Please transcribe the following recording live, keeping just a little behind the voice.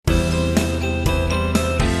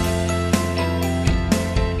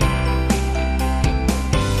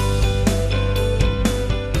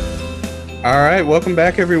All right, welcome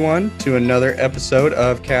back everyone to another episode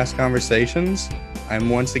of Cast Conversations. I'm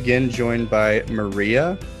once again joined by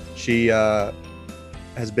Maria. She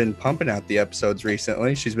has been pumping out the episodes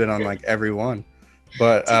recently. She's been on like every one.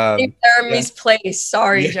 But Jeremy's place.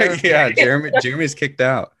 Sorry, Jeremy. Jeremy's kicked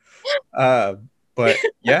out. So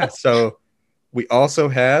we also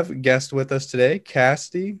have a guest with us today,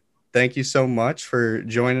 Cassidy. Thank you so much for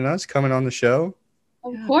joining us, coming on the show.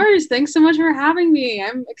 Of course. Thanks so much for having me.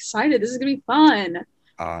 I'm excited. This is going to be fun.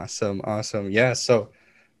 Awesome. Yeah. So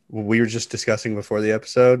we were just discussing before the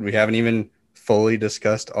episode. We haven't even fully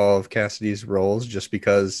discussed all of Cassidy's roles just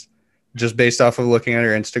based off of looking at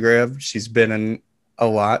her Instagram, she's been in a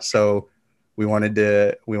lot. So we wanted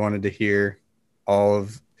to hear all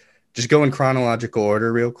of, just go in chronological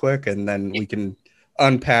order real quick, and then we can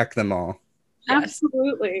unpack them all.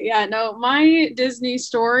 Absolutely. Yeah, no, my Disney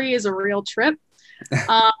story is a real trip.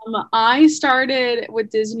 I started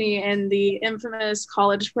with Disney in the infamous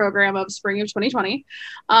college program of spring of 2020.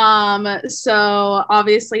 So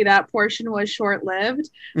obviously that portion was short-lived.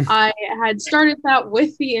 I had started that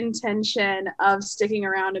with the intention of sticking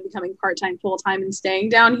around and becoming part-time, full-time, and staying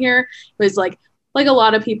down here. It was like a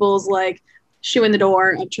lot of people's like shoe in the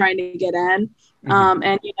door of trying to get in.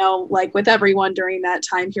 And like with everyone during that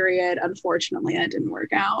time period, unfortunately, that didn't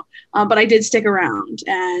work out. But I did stick around,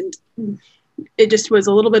 and it just was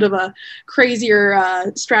a little bit of a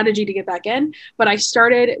crazier strategy to get back in. But I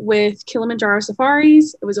started with Kilimanjaro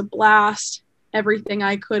safaris. It was a blast. Everything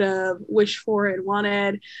I could have wished for and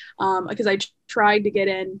wanted, because I tried to get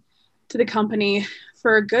in to the company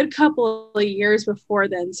for a good couple of years before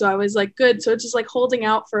then. So I was like, good. So it's just like holding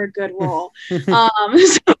out for a good role. So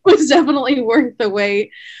it was definitely worth the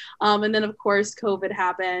wait. And then of course, COVID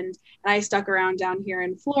happened, and I stuck around down here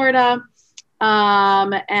in Florida.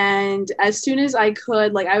 And as soon as I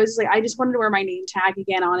could, like, I was like, I just wanted to wear my name tag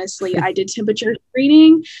again. Honestly, I did temperature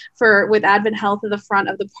screening with Advent Health at the front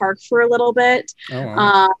of the park for a little bit. Oh,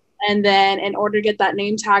 wow. And then in order to get that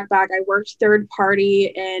name tag back, I worked third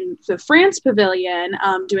party in the France pavilion,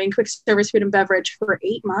 doing quick service food and beverage for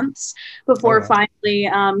 8 months before finally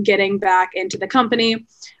getting back into the company,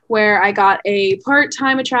 where I got a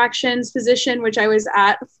part-time attractions position, which I was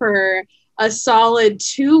at for a solid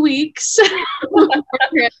 2 weeks before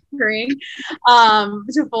transferring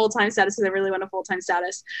to full-time status, because I really want a full-time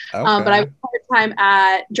status. Okay. But I was part-time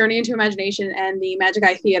at Journey into Imagination and the Magic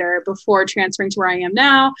Eye Theater before transferring to where I am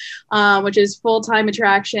now, which is full-time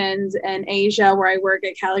attractions in Asia, where I work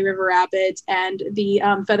at Khali River Rapids and the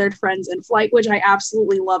Feathered Friends in Flight, which I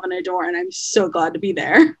absolutely love and adore, and I'm so glad to be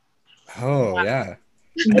there. Oh, yeah.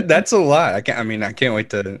 That's a lot. I can't wait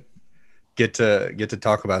to get to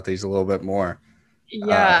talk about these a little bit more.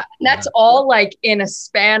 Yeah, that's all like in a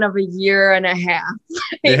span of a year and a half.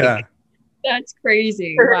 Yeah, that's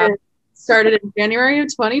crazy. Wow. Started in January of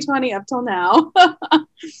 2020 up till now.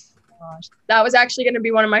 Gosh. That was actually going to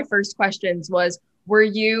be one of my first questions. Were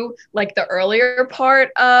you like the earlier part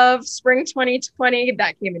of spring 2020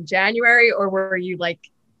 that came in January, or were you like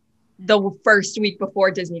the first week before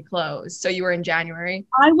Disney closed? So you were in January?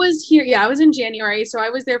 I was here. Yeah, I was in January. So I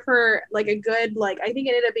was there for like a good, I think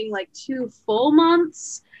it ended up being like 2 full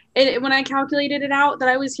months. When I calculated it out that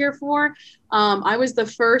I was here for, I was the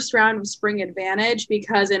first round of Spring Advantage,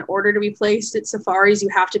 because in order to be placed at safaris, you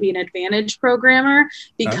have to be an Advantage programmer,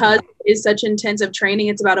 because it is such intensive training.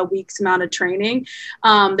 It's about a week's amount of training.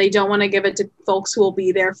 They don't want to give it to folks who will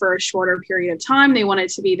be there for a shorter period of time. They want it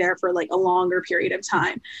to be there for like a longer period of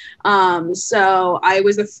time. So I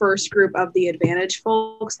was the first group of the Advantage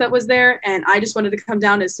folks that was there, and I just wanted to come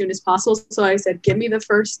down as soon as possible. So I said, give me the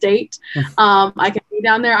first date. I can be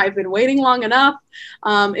down there. I've been waiting long enough.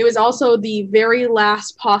 It was also the very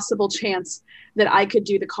last possible chance that I could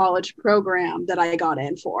do the college program that I got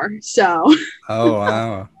in for. So. Oh,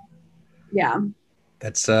 wow. Yeah.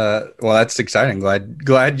 That's exciting.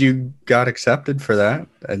 Glad you got accepted for that.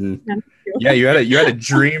 And yeah, you had a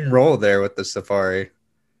dream role there with the safari.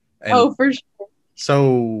 And for sure.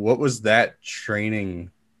 So what was that training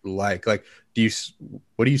like? Like,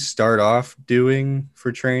 what do you start off doing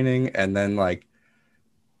for training, and then like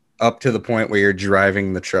up to the point where you're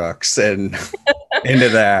driving the trucks and into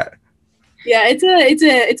that? Yeah,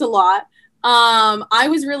 it's a lot. I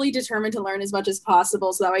was really determined to learn as much as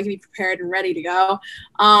possible so that I could be prepared and ready to go.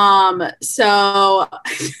 So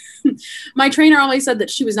my trainer always said that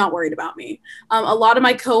she was not worried about me. A lot of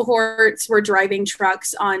my cohorts were driving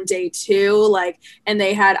trucks on day 2, like, and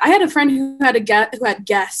I had a friend who had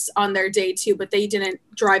guests on their day 2, but they didn't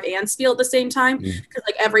drive and spiel at the same time, because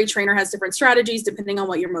like every trainer has different strategies depending on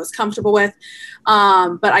what you're most comfortable with.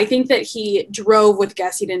 But I think that he drove with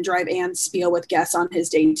guests. He didn't drive and spiel with guests on his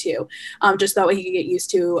day 2, just that way he could get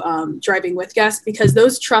used to driving with guests, because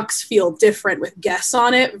those trucks feel different with guests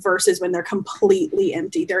on it versus when they're completely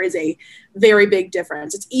empty. There is a very big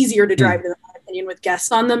difference. It's easier to drive, in my opinion, with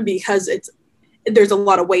guests on them, because there's a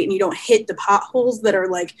lot of weight and you don't hit the potholes that are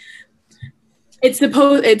like, it's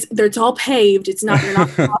all paved. It's not, you're not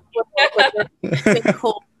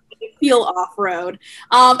cold. Feel off-road,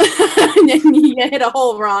 and then you hit a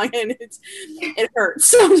hole wrong and it hurts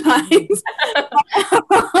sometimes.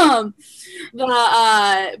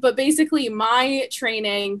 But basically my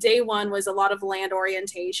training day 1 was a lot of land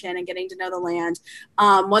orientation and getting to know the land.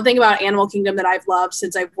 One thing about Animal Kingdom that I've loved,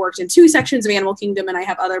 since I've worked in 2 sections of Animal Kingdom and I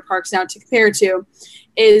have other parks now to compare to,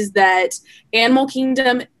 is that Animal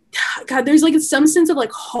Kingdom, God, there's like some sense of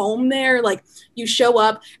like home there. Like you show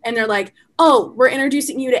up and they're like, oh, we're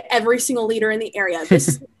introducing you to every single leader in the area. This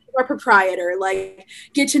is our proprietor. Like,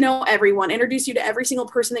 get to know everyone, introduce you to every single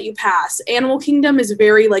person that you pass. Animal Kingdom is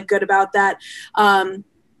very like good about that. I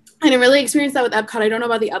didn't really experience that with Epcot. I don't know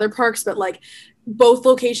about the other parks, but like both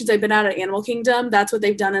locations I've been at Animal Kingdom, that's what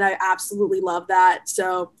they've done, and I absolutely love that.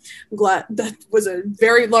 So I'm glad that was a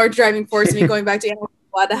very large driving force in me going back to Animal Kingdom.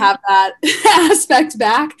 Glad to have that aspect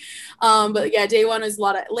back. But yeah, day 1 was a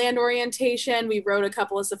lot of land orientation. We rode a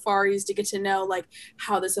couple of safaris to get to know like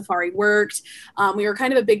how the safari worked. We were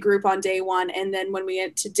kind of a big group on day 1. And then when we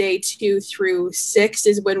went to day 2 through 6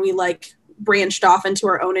 is when we like branched off into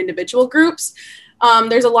our own individual groups.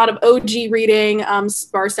 There's a lot of OG reading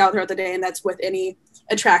sparsed out throughout the day, and that's with any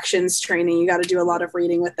attractions training. You got to do a lot of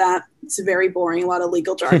reading with that. It's very boring, a lot of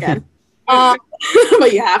legal jargon.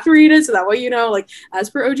 But you have to read it so that way you know, like, as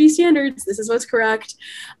per OG standards, this is what's correct.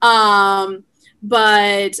 But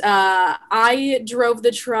I drove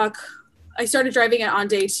the truck. I started driving it on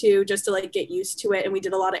day 2 just to like get used to it, and we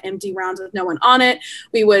did a lot of empty rounds with no one on it.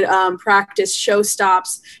 We would practice show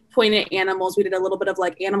stops, point at animals. We did a little bit of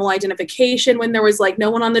like animal identification when there was like no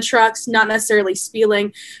one on the trucks, not necessarily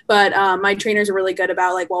spieling, but my trainers are really good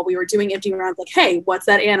about like, while we were doing empty rounds, like, hey, what's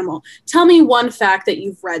that animal? Tell me one fact that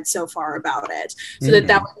you've read so far about it, so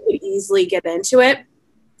that we could easily get into it.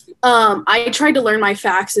 I tried to learn my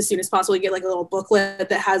facts as soon as possible. You get like a little booklet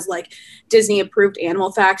that has like Disney approved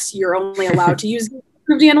animal facts. You're only allowed to use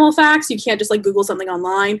approved animal facts. You can't just like Google something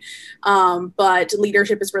online. But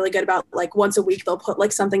leadership is really good about like once a week, they'll put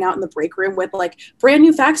like something out in the break room with like brand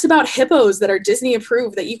new facts about hippos that are Disney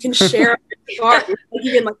approved that you can share.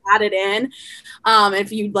 You can like add it in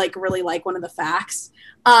if you like really like one of the facts.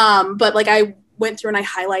 But like I went through and I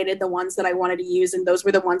highlighted the ones that I wanted to use, and those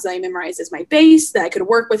were the ones that I memorized as my base that I could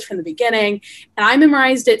work with from the beginning. And I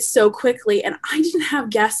memorized it so quickly, and I didn't have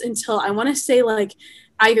guests until I want to say like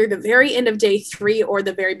either the very end of day 3 or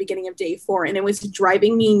the very beginning of day 4, and it was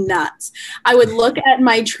driving me nuts. I would look at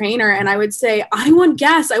my trainer and I would say, I want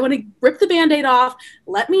guests. I want to rip the Band-Aid off.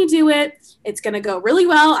 Let me do it. It's going to go really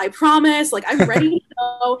well. I promise. Like, I'm ready to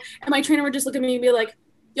go. And my trainer would just look at me and be like,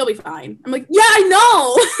 you'll be fine. I'm like, yeah, I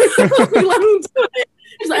know. Let me do it.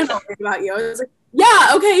 She's like, I'm not worried about you. I was like, yeah,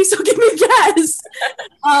 okay, so give me a guess.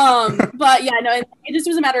 But yeah, no, it just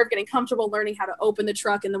was a matter of getting comfortable, learning how to open the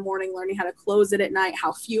truck in the morning, learning how to close it at night,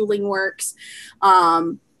 how fueling works.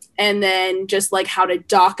 And then just like how to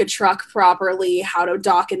dock a truck properly, how to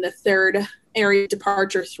dock in the 3rd area,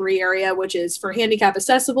 departure 3 area, which is for handicap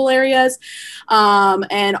accessible areas,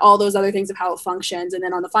 and all those other things of how it functions. And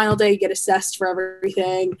then on the final day, you get assessed for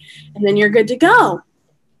everything, and then you're good to go.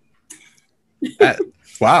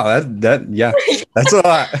 Wow, yeah, that's a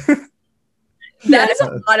lot. That is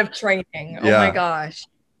a lot of training. Oh my gosh.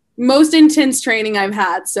 Most intense training I've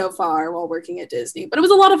had so far while working at Disney, but it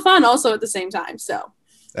was a lot of fun also at the same time. So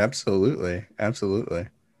absolutely.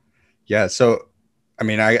 Yeah, so I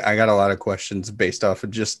mean, I got a lot of questions based off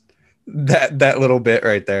of just that little bit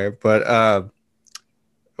right there. But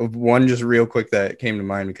one just real quick that came to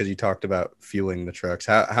mind because you talked about fueling the trucks.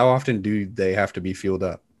 How often do they have to be fueled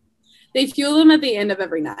up? They fuel them at the end of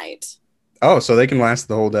every night. Oh, so they can last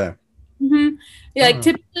the whole day. Mm-hmm. Yeah, like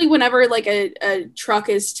typically whenever like a truck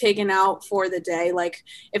is taken out for the day, like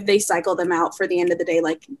if they cycle them out for the end of the day,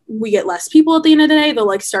 like we get less people at the end of the day, they'll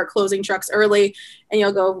like start closing trucks early and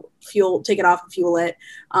you'll go take it off and fuel it.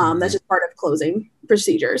 That's just part of closing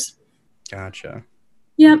procedures. Gotcha.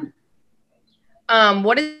 Yep.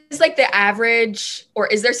 What is like the average, or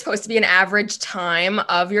is there supposed to be an average time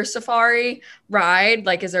of your safari ride?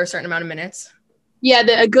 Like, is there a certain amount of minutes? Yeah,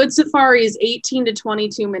 a good safari is 18 to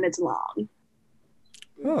 22 minutes long.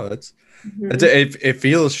 Oh, it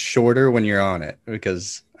feels shorter when you're on it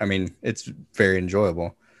because I mean it's very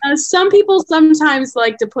enjoyable. Some people sometimes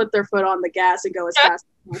like to put their foot on the gas and go as fast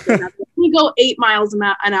as possible. We go 8 miles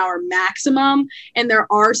an hour maximum, and there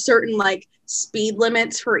are certain like speed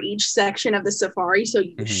limits for each section of the safari, so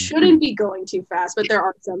you shouldn't be going too fast. But there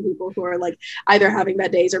are some people who are like either having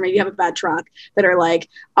bad days or maybe have a bad truck that are like,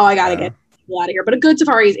 oh, I gotta get out of here. But a good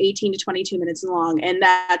safari is 18 to 22 minutes long, and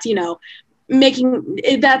that's, you know,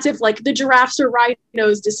 that's if like the giraffes or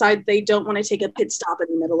rhinos decide they don't want to take a pit stop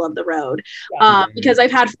in the middle of the road. Because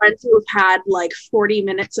I've had friends who have had like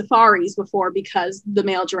 40-minute safaris before because the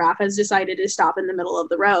male giraffe has decided to stop in the middle of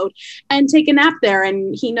the road and take a nap there,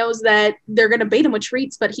 and he knows that they're going to bait him with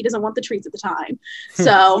treats, but he doesn't want the treats at the time.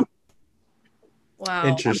 So wow,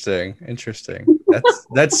 interesting.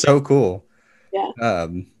 That's so cool.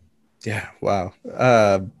 Yeah. Wow.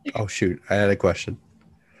 Oh shoot, I had a question.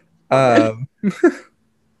 Well,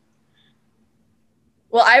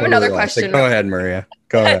 I have another question. Go ahead, Maria.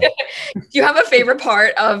 Go ahead. Do you have a favorite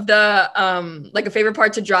part of the like a favorite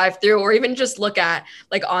part to drive through or even just look at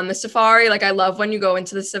like on the safari? Like I love when you go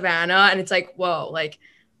into the savannah and it's like, whoa, like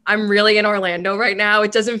I'm really in Orlando right now.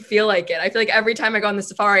 It doesn't feel like it. I feel like every time I go on the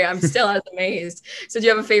safari, I'm still as amazed. So do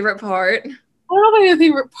you have a favorite part? I don't know if I have a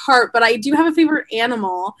favorite part, but I do have a favorite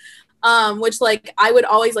animal. Which like I would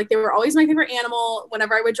always like, they were always my favorite animal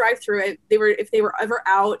whenever I would drive through it. If they were ever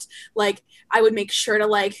out, like I would make sure to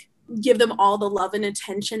like give them all the love and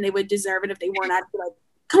attention they would deserve. And if they weren't, I'd be like,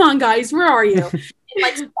 come on guys, where are you? And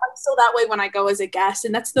like I'm still that way when I go as a guest,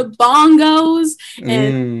 and that's the bongos.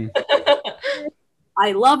 And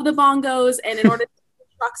I love the bongos, and in order to get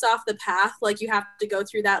the trucks off the path, like you have to go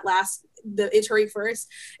through the Ituri first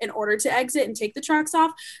in order to exit and take the trucks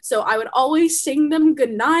off. So I would always sing them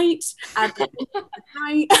good night at the end of the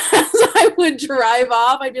night as I would drive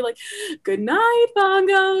off. I'd be like, good night,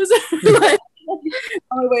 bongos. Like,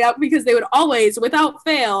 on the way up, because they would always, without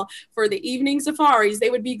fail, for the evening safaris,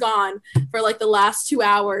 they would be gone for like the last 2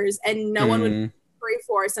 hours, and no one would pray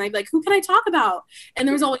for us. And I'd be like, who can I talk about? And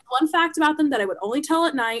there was always one fact about them that I would only tell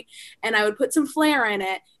at night, and I would put some flair in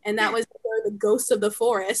it, and that was they're the ghosts of the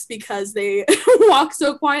forest because they walk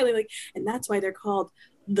so quietly, like, and that's why they're called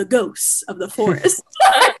the ghosts of the forest.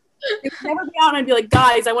 They would never be out, and I'd be like,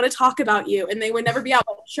 guys, I want to talk about you, and they would never be out.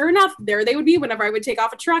 But sure enough, there they would be whenever I would take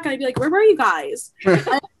off a truck, and I'd be like, where were you guys? To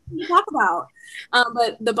talk about.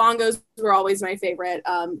 But the bongos were always my favorite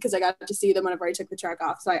because I got to see them whenever I took the truck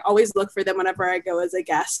off. So I always look for them whenever I go as a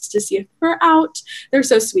guest to see if they're out. They're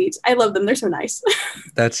so sweet. I love them. They're so nice.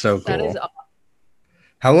 That's so cool. That is awesome.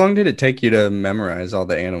 How long did it take you to memorize all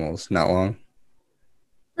the animals? Not long.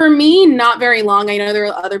 For me, not very long. I know there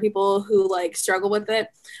are other people who like struggle with it.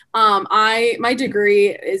 My degree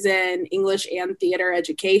is in English and theater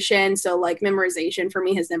education, so like memorization for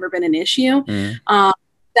me has never been an issue.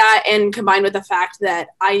 That, and combined with the fact that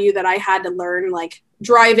I knew that I had to learn like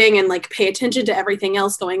driving and like pay attention to everything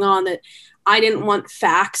else going on, that I didn't want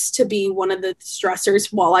facts to be one of the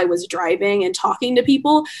stressors while I was driving and talking to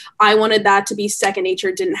people. I wanted that to be second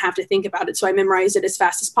nature, didn't have to think about it. So I memorized it as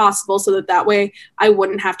fast as possible so that way I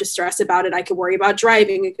wouldn't have to stress about it. I could worry about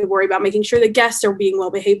driving. I could worry about making sure the guests are being well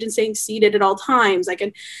behaved and staying seated at all times. I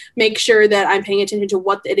could make sure that I'm paying attention to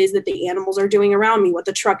what it is that the animals are doing around me, what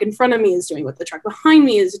the truck in front of me is doing, what the truck behind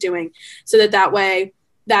me is doing, so that way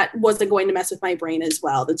that wasn't going to mess with my brain as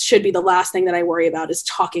well. That should be the last thing that I worry about, is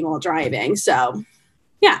talking while driving. So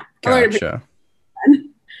yeah. Gotcha.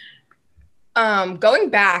 Going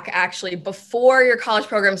back actually before your college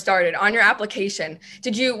program started, on your application,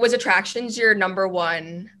 was attractions your number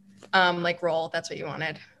one like role? That's what you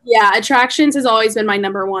wanted? Yeah, attractions has always been my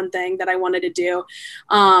number one thing that I wanted to do.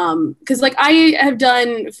 Because like I have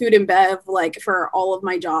done food and bev like for all of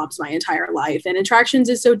my jobs my entire life, and attractions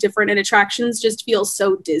is so different, and attractions just feels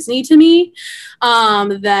so Disney to me,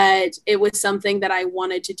 that it was something that I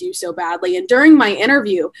wanted to do so badly. And during my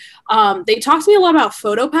interview, they talked to me a lot about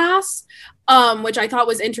PhotoPass, which I thought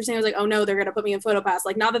was interesting. I was like, oh no, they're going to put me in PhotoPass.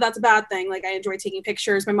 Like, not that that's a bad thing. Like, I enjoy taking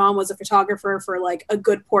pictures. My mom was a photographer for like a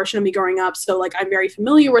good portion of me growing up. So like, I'm very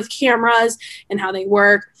familiar with cameras and how they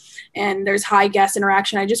work, and there's high guest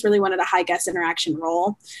interaction. I just really wanted a high guest interaction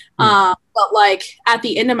role. But like at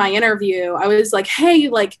the end of my interview, I was like, hey,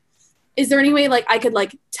 like, is there any way like I could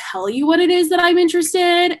like tell you what it is that I'm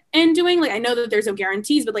interested in doing? Like, I know that there's no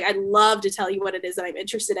guarantees, but like, I'd love to tell you what it is that I'm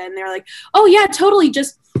interested in. And they're like, oh yeah, totally.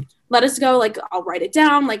 Just let us go. Like, I'll write it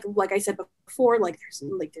down. Like I said before. Like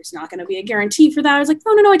there's not going to be a guarantee for that. I was like,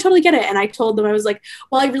 no, I totally get it. And I told them, I was like,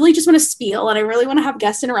 well, I really just want to spiel and I really want to have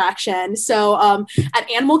guest interaction. So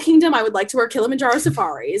at Animal Kingdom, I would like to work Kilimanjaro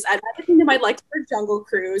safaris. At Magic Kingdom, I'd like to work Jungle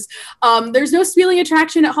Cruise. There's no spieling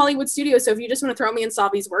attraction at Hollywood Studios. So if you just want to throw me in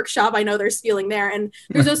Savi's workshop, I know there's spieling there. And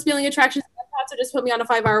there's no spieling attractions. So just put me on a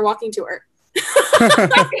 5-hour walking tour.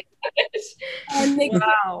 And they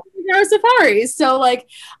wow. safaris. So like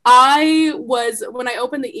when I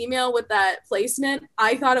opened the email with that placement,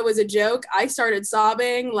 I thought it was a joke. I started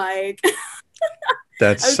sobbing. Like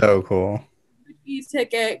that's so cool.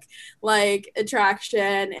 Ticket like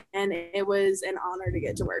attraction, and it was an honor to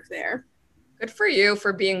get to work there. Good for you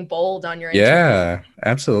for being bold on your interview.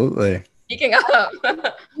 Absolutely. Speaking up.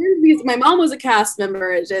 Because my mom was a cast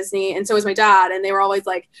member at Disney, and so was my dad, and they were always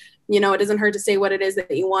like, you know, it doesn't hurt to say what it is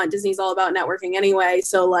that you want. Disney's all about networking anyway.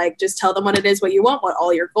 So like, just tell them what it is, what you want, what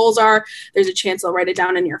all your goals are. There's a chance they'll write it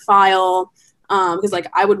down in your file. Because like,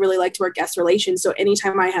 I would really like to work guest relations. So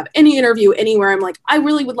anytime I have any interview anywhere, I'm like, I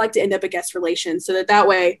really would like to end up at guest relations, so that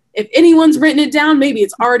way, if anyone's written it down, maybe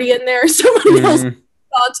it's already in there. Somebody else on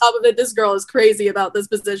top of it. This girl is crazy about this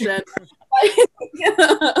position.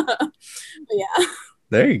 Yeah.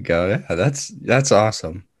 There you go. Yeah, that's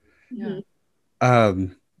awesome. Yeah.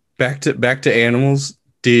 Back to animals.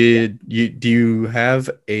 Do you have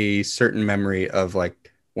a certain memory of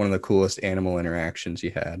like one of the coolest animal interactions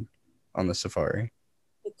you had on the safari?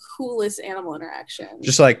 The coolest animal interaction.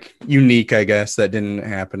 Just like unique, I guess, that didn't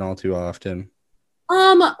happen all too often.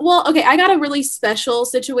 Well, okay, I got a really special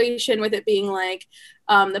situation with it being like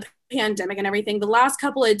the pandemic and everything. The last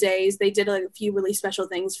couple of days, they did like a few really special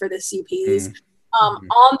things for the CPs.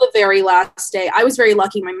 On the very last day, I was very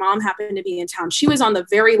lucky. My mom happened to be in town. She was on the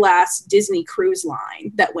very last Disney cruise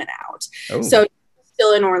line that went out. So she was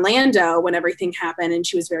still in Orlando when everything happened, and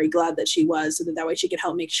she was very glad that she was, so that way she could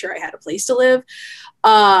help make sure I had a place to live.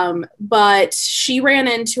 But she ran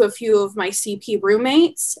into a few of my CP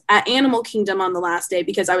roommates at Animal Kingdom on the last day,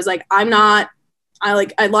 because I was like, I know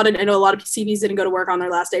a lot of CPs didn't go to work on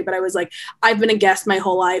their last day, but I was like, I've been a guest my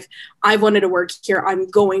whole life. I've wanted to work here. I'm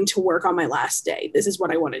going to work on my last day. This is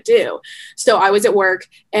what I want to do. So I was at work,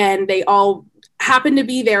 and they all happened to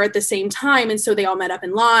be there at the same time. And so they all met up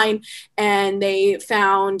in line, and they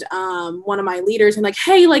found one of my leaders and like,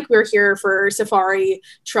 hey, like, we're here for safari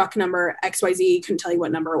truck number XYZ. Couldn't tell you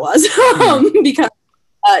what number it was because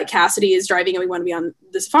Cassidy is driving and we want to be on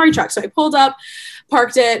the safari truck. So I pulled up,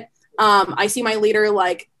 parked it. I see my leader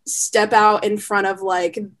like step out in front of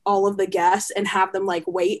like all of the guests and have them like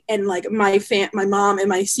wait, and like my mom and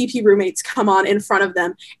my CP roommates come on in front of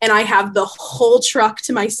them, and I have the whole truck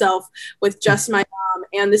to myself with just my mom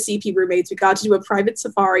and the CP roommates. We got to do a private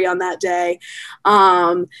safari on that day.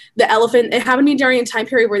 The elephant, it happened to be during a time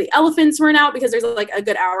period where the elephants weren't out, because there's like a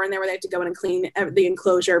good hour in there where they have to go in and clean the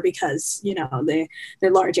enclosure, because you know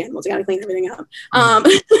they're large animals, they gotta clean everything up.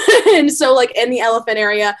 And so like in the elephant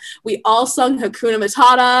area, we all sung Hakuna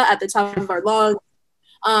Matata at the top of our lungs.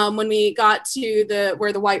 When we got to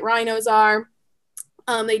where the white rhinos are,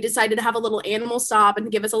 they decided to have a little animal stop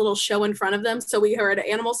and give us a little show in front of them. So we heard an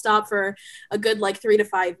animal stop for a good like 3 to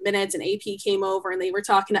 5 minutes, and AP came over and they were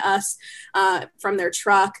talking to us from their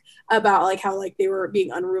truck about like how like they were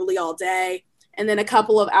being unruly all day. And then a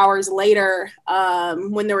couple of hours later,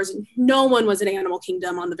 when no one was in Animal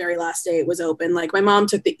Kingdom on the very last day it was open, like my mom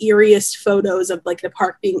took the eeriest photos of like the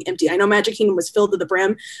park being empty. I know Magic Kingdom was filled to the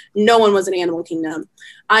brim. No one was in Animal Kingdom.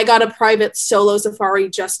 I got a private solo safari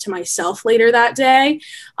just to myself later that day,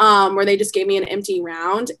 where they just gave me an empty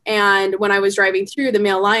round. And when I was driving through, the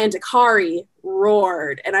male lion Dakari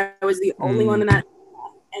roared, and I was the only one in that,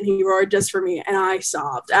 and he roared just for me, and I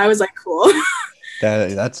sobbed. I was like, cool.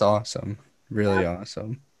 That's awesome. Really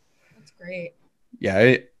awesome. That's great.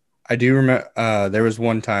 Yeah, I do remember there was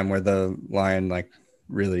one time where the lion like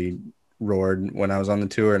really roared when I was on the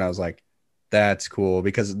tour, and I was like, that's cool,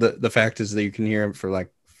 because the fact is that you can hear him for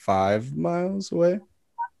like 5 miles away.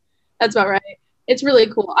 That's about right. It's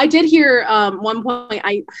really cool. I did hear one point,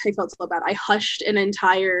 I felt so bad. I hushed an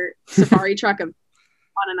entire safari truck on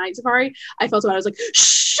a night safari. I felt so bad. I was like,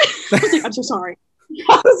 shh. I was like, I'm so sorry.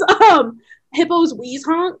 Because hippos wheeze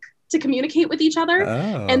honk to communicate with each other.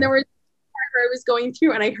 And there was part where I was going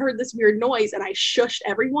through and I heard this weird noise and I shushed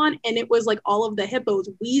everyone, and it was like all of the hippos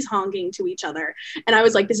wheeze honking to each other. And I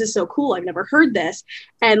was like, this is so cool. I've never heard this.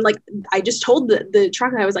 And like, I just told the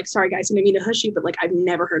truck, I was like, sorry guys, I didn't mean to hush you, but like, I've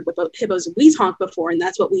never heard hippos wheeze honk before. And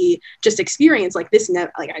that's what we just experienced. Like this,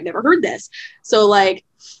 like I never heard this. So like,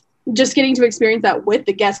 just getting to experience that with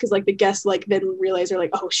the guests, because like the guests like then realize they're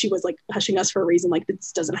like, oh, she was like hushing us for a reason, like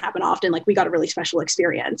this doesn't happen often, like we got a really special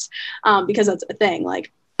experience, because that's a thing.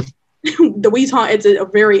 Like the Weeton, it's a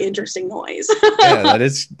very interesting noise.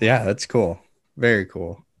 That's cool. Very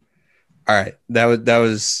cool. All right. That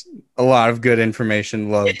was a lot of good information.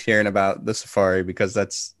 Loved hearing about the safari because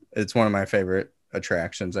it's one of my favorite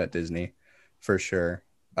attractions at Disney for sure.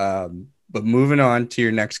 But moving on to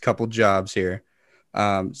your next couple jobs here.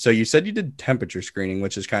 So you said you did temperature screening,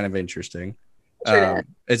 which is kind of interesting. Sure did.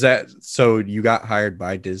 Is that so you got hired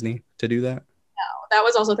by Disney to do that? No, that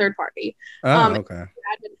was also third party. Oh, okay.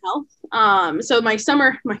 Admin health. So my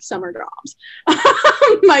summer jobs,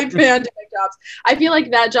 my pandemic jobs. I feel like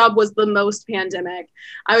that job was the most pandemic.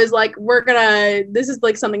 I was like, this is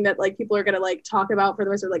like something that like people are gonna like talk about for the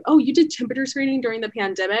rest of like, oh, you did temperature screening during the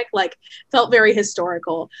pandemic, like felt very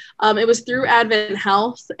historical. It was through Advent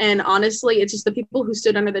Health, and honestly, it's just the people who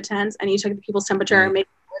stood under the tents and you took the people's temperature and made it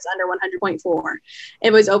was under 100.4.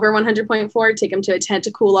 It was over 100.4, take them to a tent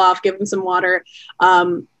to cool off, give them some water.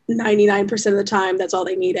 99% of the time, that's all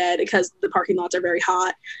they needed because the parking lots are very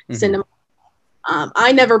hot. Send them.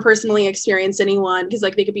 I never personally experienced anyone because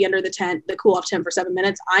like they could be under the cool off tent for 7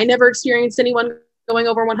 minutes. I never experienced anyone going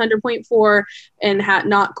over 100.4 and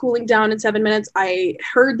not cooling down in 7 minutes. I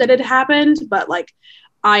heard that it happened, but like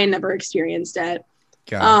I never experienced it.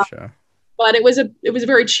 Gotcha. But it was a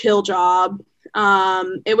very chill job.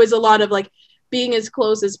 It was a lot of like being as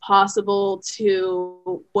close as possible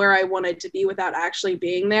to where I wanted to be without actually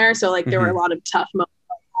being there. So like there were a lot of tough moments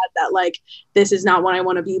that like, this is not what I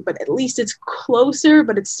want to be, but at least it's closer,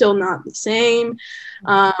 but it's still not the same.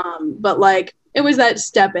 But like, it was that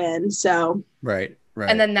step in. So. Right.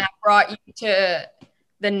 And then that brought you to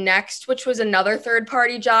the next, which was another third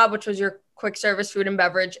party job, which was your quick service food and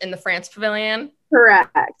beverage in the France Pavilion.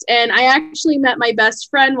 Correct. And I actually met my best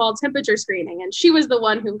friend while temperature screening, and she was the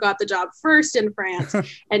one who got the job first in France,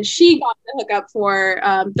 and she got the hookup for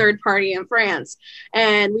third party in France.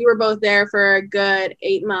 And we were both there for a good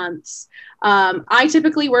 8 months. I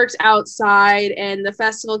typically worked outside in the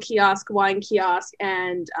festival kiosk, wine kiosk,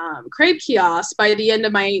 and crepe kiosk. By the end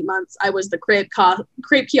of my 8 months, I was the crepe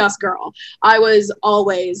kiosk girl. I was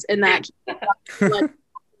always in that kiosk,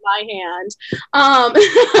 my hand. Wow.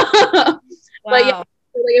 But yeah,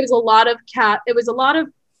 it was a lot of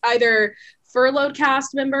either furloughed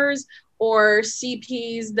cast members or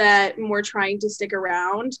CPs that were trying to stick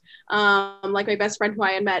around. Like my best friend who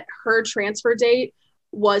I had met, her transfer date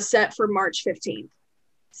was set for March 15th.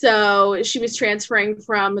 So she was transferring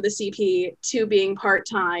from the CP to being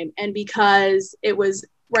part-time. And because it was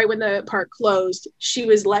right when the park closed, she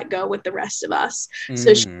was let go with the rest of us.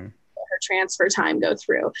 So she her transfer time go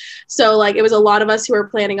through. So like it was a lot of us who were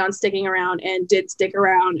planning on sticking around and did stick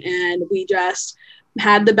around, and we just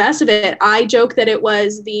had the best of it. I joke that it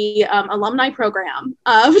was the alumni program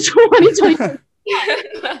of 2020.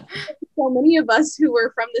 So many of us who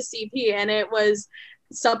were from the CP, and it was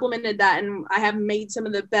supplemented that, and I have made some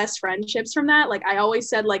of the best friendships from that. Like I always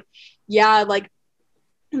said, like, yeah, like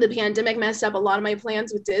the pandemic messed up a lot of my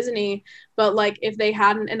plans with Disney, but like if they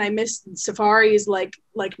hadn't, and I missed safaris like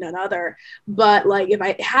none other, but like if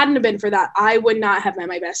I hadn't have been for that, I would not have met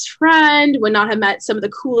my best friend, would not have met some of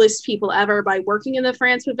the coolest people ever by working in the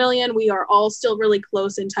France Pavilion. We are all still really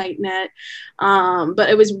close and tight knit. But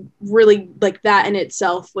it was really like that in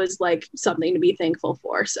itself was like something to be thankful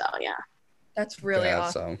for. So yeah. That's really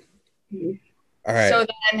awesome. All right. So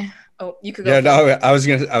then, you could go. Yeah, no, I was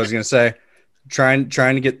gonna say, trying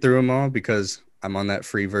to get through them all because I'm on that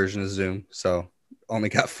free version of Zoom, so only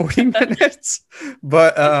got 40 minutes.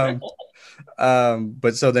 But so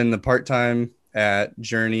then the part-time at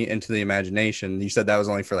Journey into the Imagination, you said that was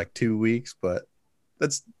only for like 2 weeks, but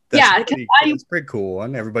that's pretty cool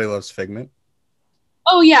one. Everybody loves Figment.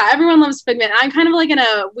 Oh yeah, everyone loves Figment. I'm kind of like in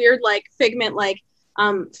a weird like Figment like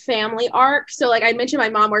family arc. So like I mentioned, my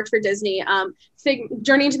mom worked for Disney.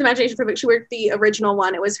 Journey into the Imagination, she worked the original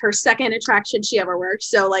one. It was her second attraction she ever worked.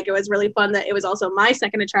 So like it was really fun that it was also my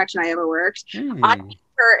second attraction I ever worked. I knew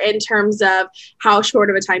her in terms of how short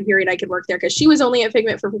of a time period I could work there, because she was only at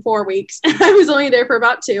Figment for 4 weeks. I was only there for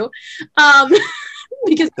about 2.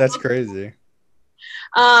 Because that's crazy.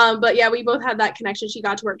 But yeah, we both had that connection. She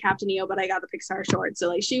got to work Captain EO, but I got the Pixar short. So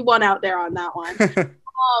like she won out there on that one.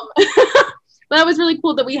 But that was really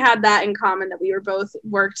cool that we had that in common, that we were both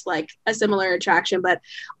worked like a similar attraction, but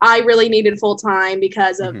I really needed full time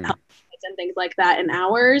because of health and things like that and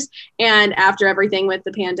hours. And after everything with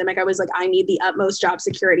the pandemic, I was like, I need the utmost job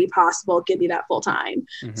security possible. Give me that full time.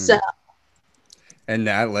 So. And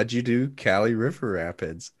that led you to Khali River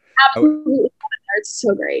Rapids. Absolutely. It's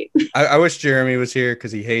so great. I wish Jeremy was here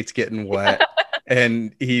because he hates getting wet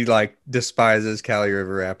and he like despises Khali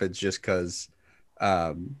River Rapids just because,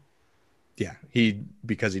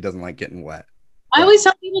 because he doesn't like getting wet. I always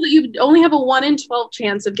tell people that you only have a 1 in 12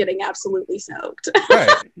 chance of getting absolutely soaked.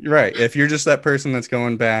 Right. If you're just that person that's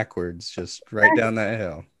going backwards, just right down that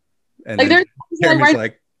hill. And like then Jeremy's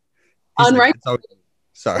on right.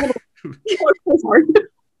 Sorry.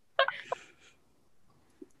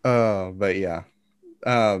 Oh, but yeah.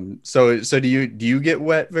 So do you get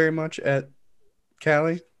wet very much at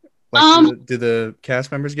Cali? Like, do the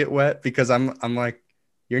cast members get wet? Because I'm like,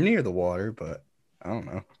 you're near the water, but I don't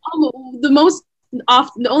know.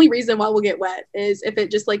 The only reason why we'll get wet is if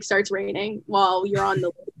it just like starts raining while you're on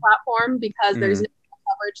the platform, because there's no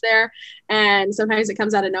coverage there, and sometimes it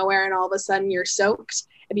comes out of nowhere and all of a sudden you're soaked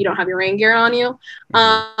if you don't have your rain gear on you.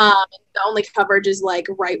 The only coverage is like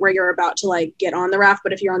right where you're about to like get on the raft,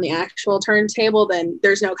 but if you're on the actual turntable, then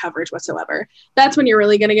there's no coverage whatsoever. That's when you're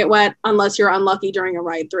really going to get wet, unless you're unlucky during a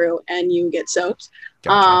ride through and you get soaked.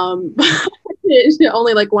 Gotcha.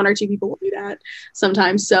 Only like 1 or 2 people will do that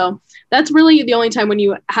sometimes. So that's really the only time when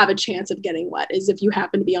you have a chance of getting wet, is if you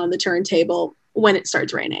happen to be on the turntable when it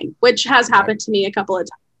starts raining, which has happened to me a couple of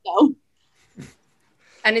times. So.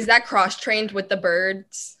 And is that cross-trained with the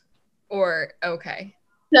birds or okay?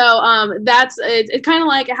 So it's kind of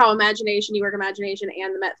like how you work Imagination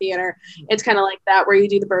and the Met Theater. It's kind of like that, where you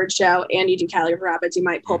do the bird show and you do Cali River Rapids. You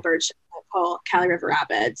might pull bird show, pull Cali River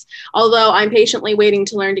Rapids. Although I'm patiently waiting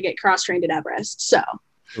to learn to get cross-trained at Everest. So.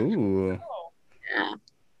 Ooh. Yeah.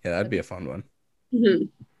 Yeah, that'd be a fun one. Mm-hmm.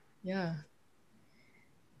 Yeah.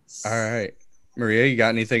 All right. Maria, you got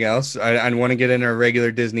anything else? I want to get into our regular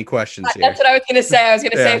Disney questions here. That's what I was going to say. I was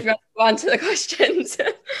going to say if you want to go on to the questions.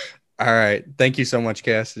 All right. Thank you so much,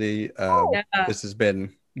 Cassidy. This has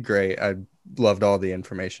been great. I loved all the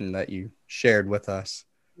information that you shared with us.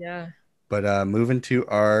 Yeah. But moving to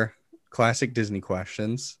our classic Disney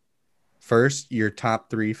questions. First, your top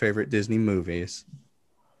 3 favorite Disney movies.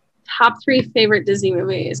 Top 3 favorite Disney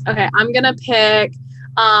movies. Okay, I'm going to pick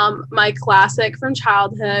my classic from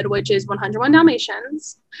childhood, which is 101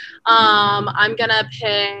 Dalmatians. I'm going to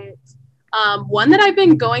pick one that I've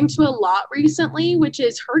been going to a lot recently, which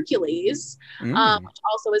is Hercules, which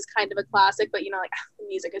also is kind of a classic, but the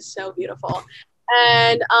music is so beautiful.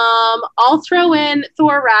 And I'll throw in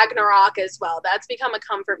Thor Ragnarok as well. That's become a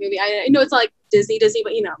comfort movie. I know it's like Disney, but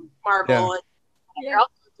Marvel. Yeah. I'll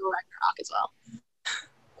throw Thor Ragnarok as well.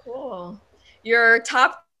 Cool. Your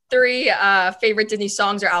top 3 favorite Disney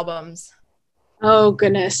songs or albums? Oh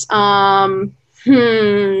goodness.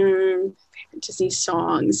 Favorite Disney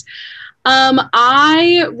songs.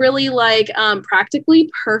 I really like Practically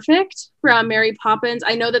Perfect from Mary Poppins.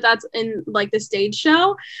 I know that that's in like the stage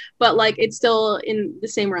show, but like it's still in the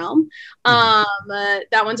same realm.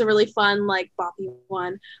 That one's a really fun like boppy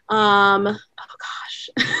one. Oh gosh.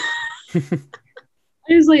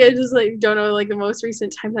 I just don't know like the most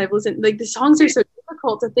recent times I've listened. Like the songs are so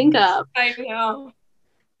difficult to think of. I know.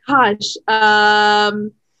 Gosh.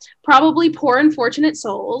 Probably Poor Unfortunate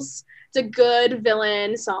Souls. It's a good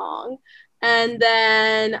villain song. And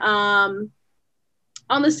then on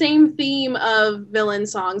the same theme of villain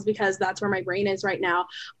songs, because that's where my brain is right now,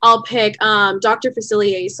 I'll pick Dr.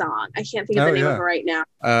 Facilier's song. I can't think of the name of it right now.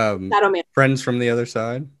 Friends from the Other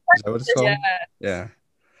Side. Is that what it's called? Yeah.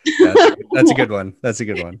 That's a good one. That's a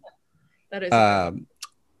good one. That is.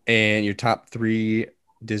 And your top 3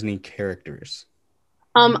 Disney characters.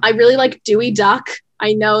 I really like Dewey Duck.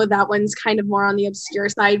 I know that one's kind of more on the obscure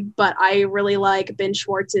side, but I really like Ben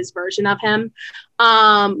Schwartz's version of him.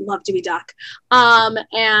 Love Dewey Duck.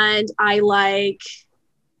 And I like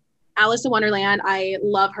Alice in Wonderland. I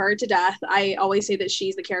love her to death. I always say that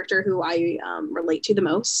she's the character who I relate to the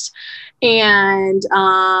most. And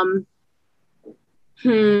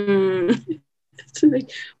is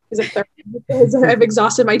it third? Because I've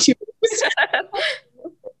exhausted my 2.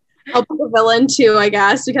 I'll pick a villain too, I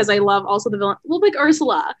guess, because I love also the villain. We'll pick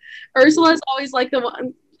Ursula. Ursula is always like the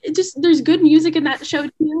one. There's good music in that show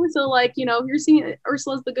too. So like, if you're singing it,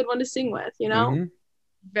 Ursula's the good one to sing with, Mm-hmm.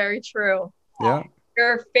 Very true. Yeah.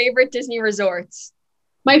 Your favorite Disney resorts?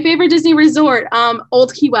 My favorite Disney resort,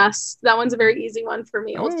 Old Key West. That one's a very easy one for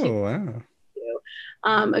me. Wow.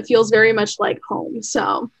 It feels very much like home.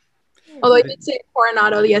 So, although I did say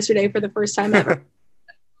Coronado yesterday for the first time ever.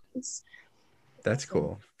 That's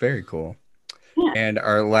cool. Very cool. Yeah. And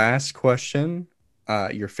our last question,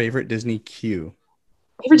 your favorite Disney queue.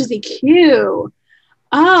 Favorite Disney queue.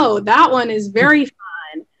 Oh, that one is very fun.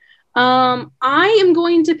 I am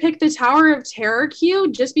going to pick the Tower of Terror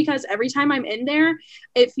queue just because every time I'm in there,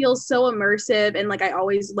 it feels so immersive and like I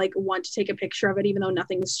always like want to take a picture of it even though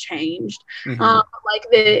nothing's changed.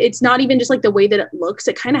 It's not even just like the way that it looks,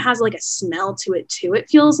 it kind of has like a smell to it too. It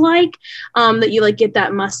feels like that you like get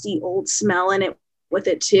that musty old smell and it with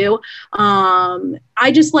it too.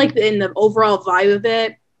 I just like in the overall vibe of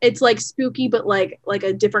it. It's like spooky, but like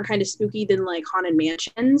a different kind of spooky than like Haunted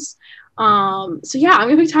Mansions. So yeah, I'm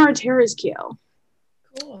gonna pick Tower of Terror's Q.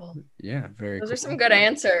 Cool. Yeah, very Those cool. are some good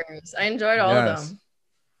answers. I enjoyed all of them.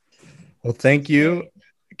 Well, thank you,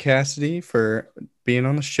 Cassidy, for being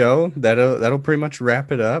on the show. That'll pretty much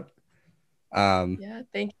wrap it up. Yeah,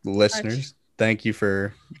 thank you, listeners. Thank you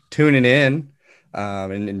for tuning in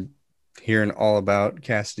and hearing all about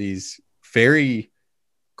Cassidy's very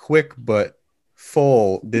quick but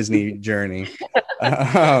full Disney journey.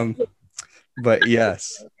 But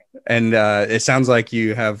yes, and it sounds like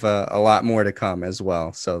you have a lot more to come as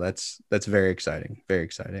well. So that's very exciting. Very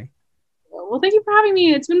exciting. Well, thank you for having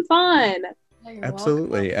me. It's been fun. Yeah,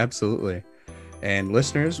 Absolutely. Absolutely. And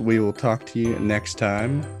listeners, we will talk to you next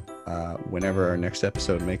time, whenever our next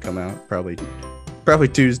episode may come out, probably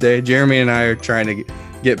Tuesday. Jeremy and I are trying to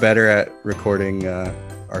get better at recording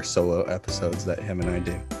our solo episodes that him and I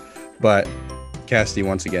do. But Cassidy,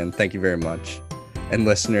 once again, thank you very much. And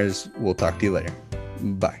listeners, we'll talk to you later.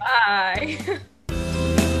 Bye. Bye.